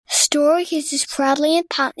Story Kids is proudly in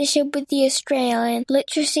partnership with the Australian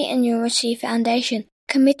Literacy and Numeracy Foundation,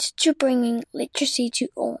 committed to bringing literacy to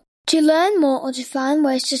all. To learn more or to find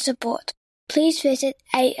ways to support, please visit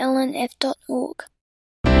alnf.org.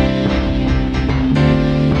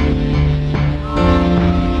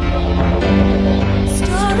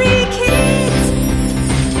 Story Kids!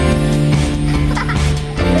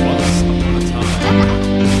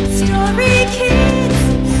 Story Kids!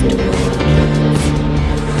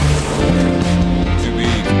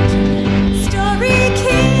 Story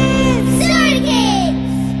Kids!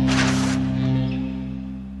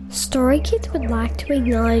 Story Kids would like to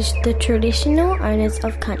acknowledge the traditional owners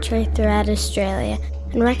of country throughout Australia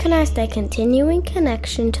and recognise their continuing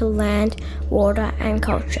connection to land, water and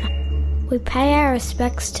culture. We pay our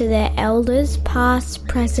respects to their elders, past,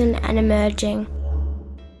 present and emerging.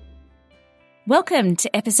 Welcome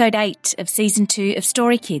to episode 8 of season 2 of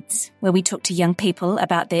Story Kids, where we talk to young people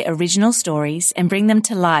about their original stories and bring them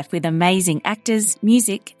to life with amazing actors,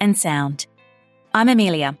 music and sound. I'm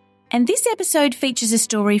Amelia, and this episode features a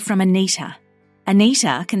story from Anita.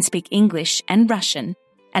 Anita can speak English and Russian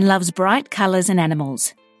and loves bright colours and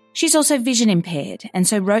animals. She's also vision impaired and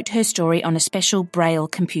so wrote her story on a special Braille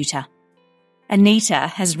computer. Anita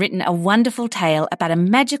has written a wonderful tale about a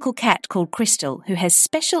magical cat called Crystal who has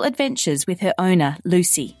special adventures with her owner,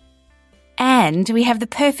 Lucy. And we have the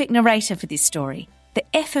perfect narrator for this story, the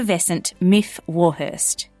effervescent Miff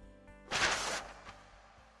Warhurst.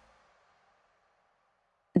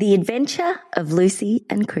 The Adventure of Lucy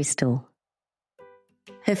and Crystal.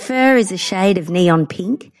 Her fur is a shade of neon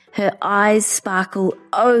pink, her eyes sparkle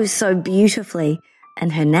oh so beautifully,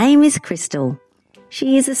 and her name is Crystal.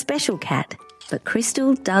 She is a special cat, but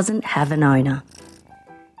Crystal doesn't have an owner.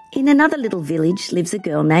 In another little village lives a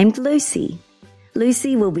girl named Lucy.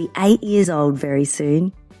 Lucy will be 8 years old very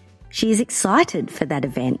soon. She is excited for that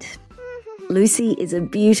event. Lucy is a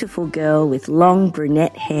beautiful girl with long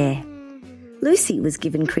brunette hair. Lucy was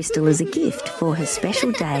given Crystal as a gift for her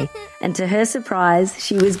special day, and to her surprise,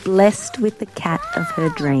 she was blessed with the cat of her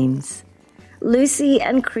dreams. Lucy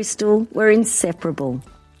and Crystal were inseparable.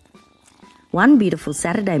 One beautiful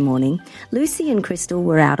Saturday morning, Lucy and Crystal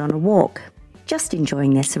were out on a walk, just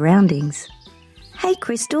enjoying their surroundings. "Hey,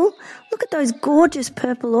 Crystal, look at those gorgeous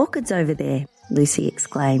purple orchids over there," Lucy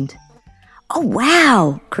exclaimed. "Oh,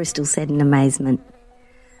 wow," Crystal said in amazement.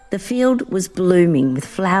 The field was blooming with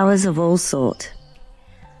flowers of all sorts.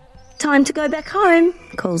 "Time to go back home,"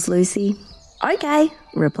 calls Lucy. "Okay,"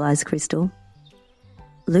 replies Crystal.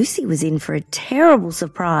 Lucy was in for a terrible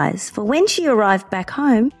surprise, for when she arrived back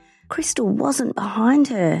home, Crystal wasn't behind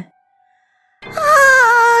her.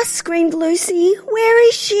 "Ah!" screamed Lucy. "Where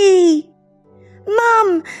is she?"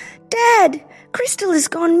 "Mum! Dad! Crystal has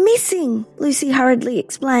gone missing," Lucy hurriedly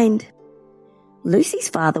explained. Lucy's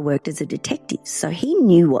father worked as a detective, so he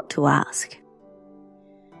knew what to ask.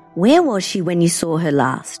 "Where was she when you saw her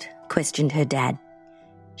last?" questioned her dad.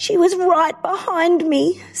 "She was right behind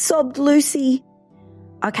me," sobbed Lucy.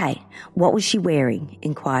 "Okay, what was she wearing?"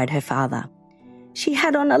 inquired her father. "She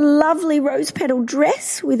had on a lovely rose-petal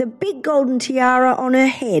dress with a big golden tiara on her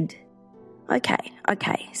head."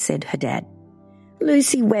 Okay, said her dad.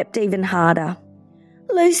 Lucy wept even harder.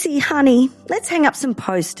 "Lucy, honey, let's hang up some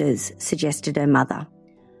posters," suggested her mother.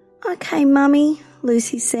 "Okay, Mummy,"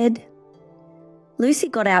 Lucy said. Lucy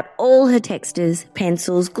got out all her texters,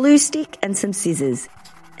 pencils, glue stick and some scissors,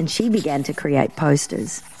 and she began to create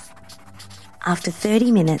posters. After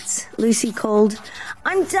 30 minutes, Lucy called,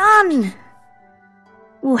 "I'm done!"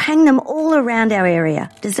 "We'll hang them all around our area.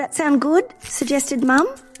 Does that sound good?" suggested Mum.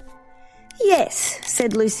 "Yes,"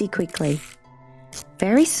 said Lucy quickly.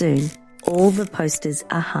 Very soon, all the posters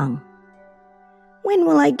are hung. "When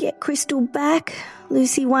will I get Crystal back?"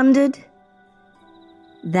 Lucy wondered.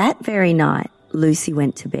 That very night, Lucy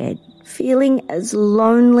went to bed, feeling as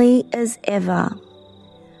lonely as ever.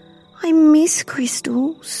 "I miss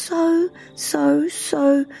Crystal so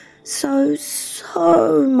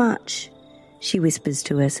much," she whispers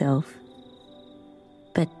to herself.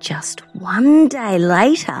 But just one day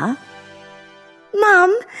later,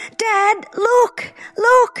 "Mum, Dad, look,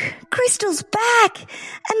 Crystal's back,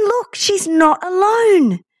 and look, she's not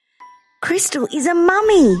alone. Crystal is a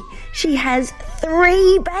mummy. She has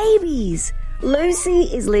 3 babies." Lucy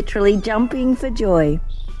is literally jumping for joy.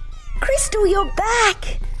 "Crystal, you're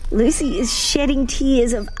back!" Lucy is shedding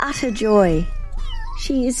tears of utter joy.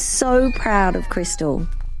 She is so proud of Crystal.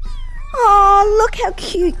 "Oh, look how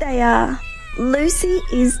cute they are." Lucy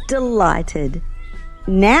is delighted.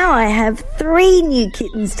 "Now I have 3 new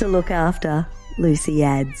kittens to look after," Lucy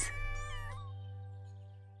adds.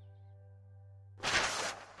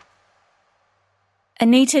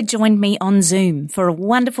 Anita joined me on Zoom for a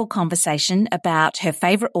wonderful conversation about her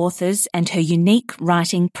favourite authors and her unique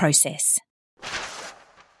writing process.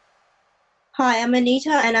 Hi, I'm Anita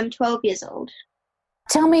and I'm 12 years old.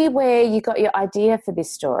 Tell me where you got your idea for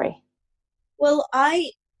this story. Well, I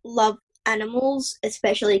love animals,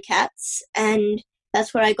 especially cats, and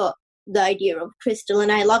that's where I got the idea of Crystal,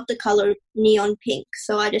 and I love the colour neon pink,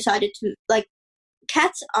 so I decided to,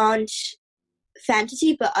 cats aren't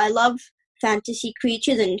fantasy, but I love fantasy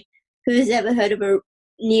creatures, and who's ever heard of a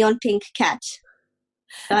neon pink cat?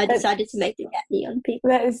 So I decided to make the cat neon pink.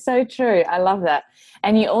 That is so true. I love that.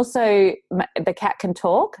 And you also, the cat can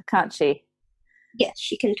talk, can't she? Yes,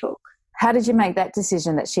 she can talk. How did you make that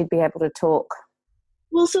decision that she'd be able to talk?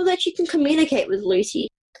 Well, so that she can communicate with Lucy.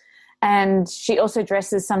 And she also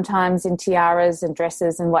dresses sometimes in tiaras and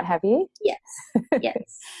dresses and what have you? Yes,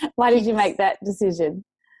 yes. Why did you make that decision?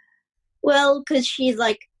 Well, because she's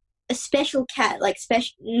like a special cat.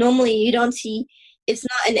 Normally you don't see, it's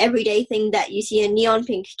not an everyday thing that you see a neon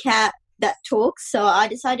pink cat that talks. So I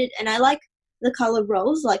decided, and I like the color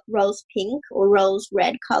rose, like rose pink or rose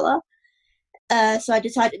red color. So I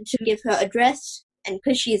decided to give her a dress, and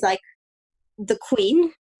because she's like the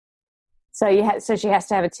queen. So she has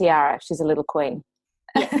to have a tiara. She's a little queen.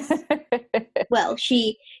 Yes. Well,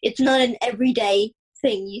 it's not an everyday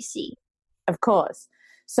thing you see. Of course.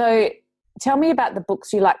 So tell me about the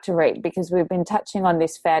books you like to read, because we've been touching on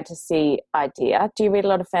this fantasy idea. Do you read a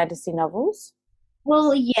lot of fantasy novels?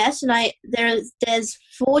 Well, yes, and there's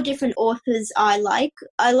 4 different authors I like.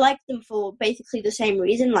 I like them for basically the same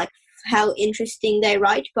reason, like how interesting they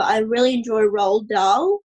write, but I really enjoy Roald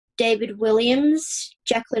Dahl, David Williams,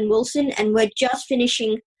 Jacqueline Wilson, and we're just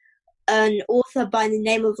finishing an author by the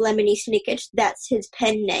name of Lemony Snicket. That's his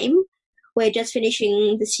pen name. We're just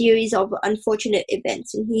finishing the series of Unfortunate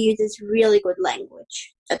Events, and he uses really good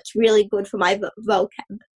language. That's really good for my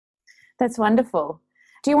vocab. That's wonderful.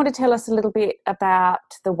 Do you want to tell us a little bit about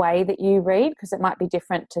the way that you read? Because it might be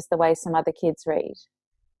different to the way some other kids read.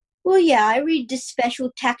 Well, yeah, I read this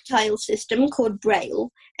special tactile system called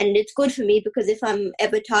Braille, and it's good for me because if I'm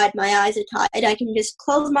ever tired, my eyes are tired, I can just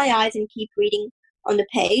close my eyes and keep reading on the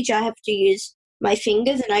page. I have to use my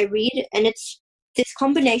fingers and I read, and it's this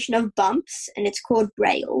combination of bumps, and it's called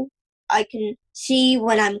Braille. I can see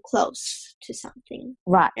when I'm close to something.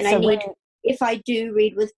 Right. And so if I do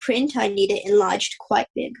read with print, I need it enlarged quite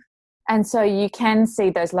big. And so you can see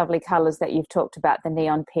those lovely colours that you've talked about, the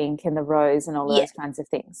neon pink and the rose and all those kinds of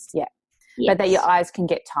things. Yeah. Yes. But that your eyes can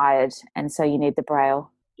get tired, and so you need the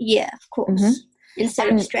Braille. Yeah, of course. Mm-hmm.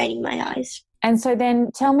 Instead of straining my eyes. And so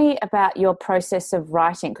then tell me about your process of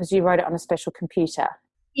writing, because you wrote it on a special computer.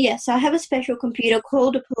 Yes, I have a special computer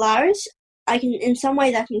called a Polaris. In some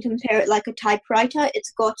ways I can compare it like a typewriter.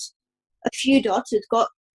 It's got a few dots. It's got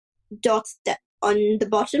dots that on the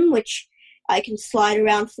bottom, which I can slide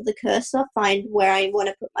around for the cursor, find where I want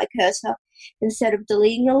to put my cursor instead of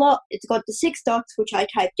deleting a lot. It's got the 6 dots, which I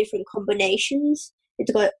type different combinations.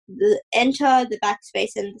 It's got the enter, the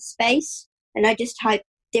backspace, and the space, and I just type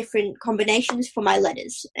different combinations for my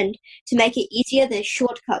letters. And to make it easier, there's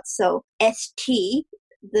shortcuts. So ST,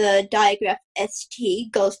 the diagraph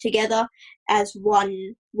ST goes together as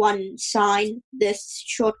one sign. This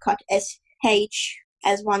shortcut SH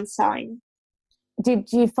as one sign. Did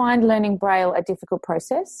you find learning Braille a difficult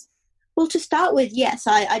process? Well, to start with, yes.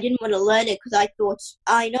 I didn't want to learn it because I thought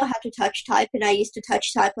I know how to touch type, and I used to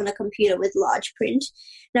touch type on a computer with large print,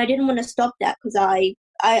 and I didn't want to stop that because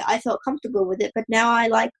I felt comfortable with it. But now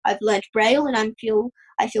I've learned Braille, and I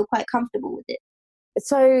feel quite comfortable with it.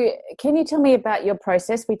 So can you tell me about your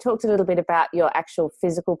process? We talked a little bit about your actual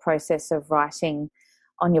physical process of writing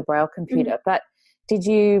on your Braille computer, but did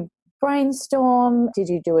you brainstorm? Did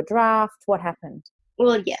you do a draft? What happened?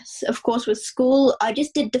 Well, yes, of course, with school, I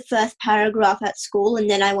just did the first paragraph at school, and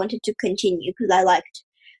then I wanted to continue because I liked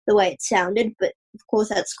the way it sounded. But of course,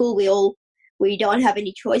 at school, we don't have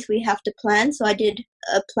any choice. We have to plan. So I did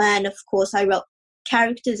a plan. Of course, I wrote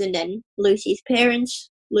characters, and then Lucy's parents,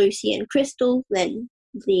 Lucy and Crystal, then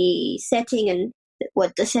the setting and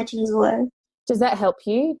what the settings were. Does that help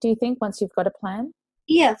you, do you think, once you've got a plan?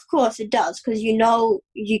 Yeah, of course it does, because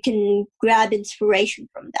you can grab inspiration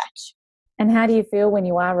from that. And how do you feel when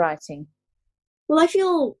you are writing? Well, I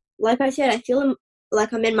feel, like I said, I feel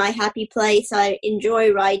like I'm in my happy place. I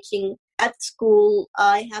enjoy writing. At school,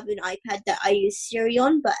 I have an iPad that I use Siri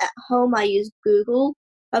on, but at home I use Google.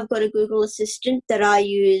 I've got a Google Assistant that I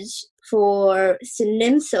use for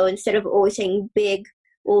synonyms, so instead of always saying big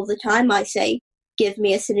all the time, I say, give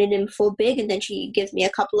me a synonym for big, and then she gives me a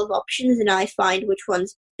couple of options, and I find which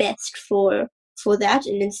one's best for for that,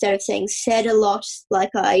 and instead of saying said a lot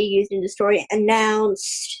like I used in the story,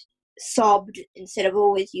 announced, sobbed instead of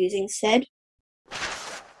always using said.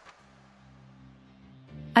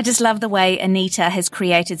 I just love the way Anita has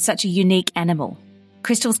created such a unique animal.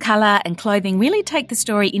 Crystal's colour and clothing really take the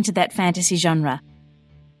story into that fantasy genre.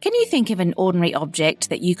 Can you think of an ordinary object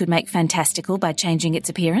that you could make fantastical by changing its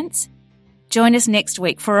appearance? Join us next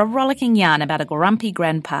week for a rollicking yarn about a grumpy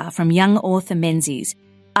grandpa from young author Menzies,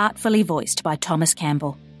 artfully voiced by Thomas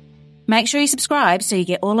Campbell. Make sure you subscribe so you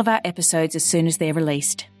get all of our episodes as soon as they're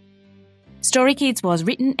released. Story Kids was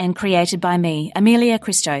written and created by me, Amelia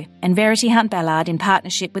Christo, and Verity Hunt-Ballard in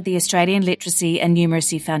partnership with the Australian Literacy and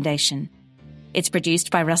Numeracy Foundation. It's produced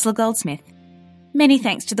by Russell Goldsmith. Many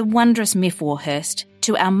thanks to the wondrous Miff Warhurst,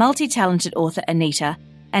 to our multi-talented author Anita,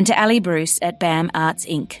 and to Ali Bruce at BAM Arts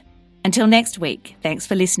Inc. Until next week, thanks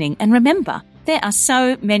for listening, and remember, there are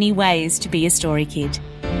so many ways to be a story kid.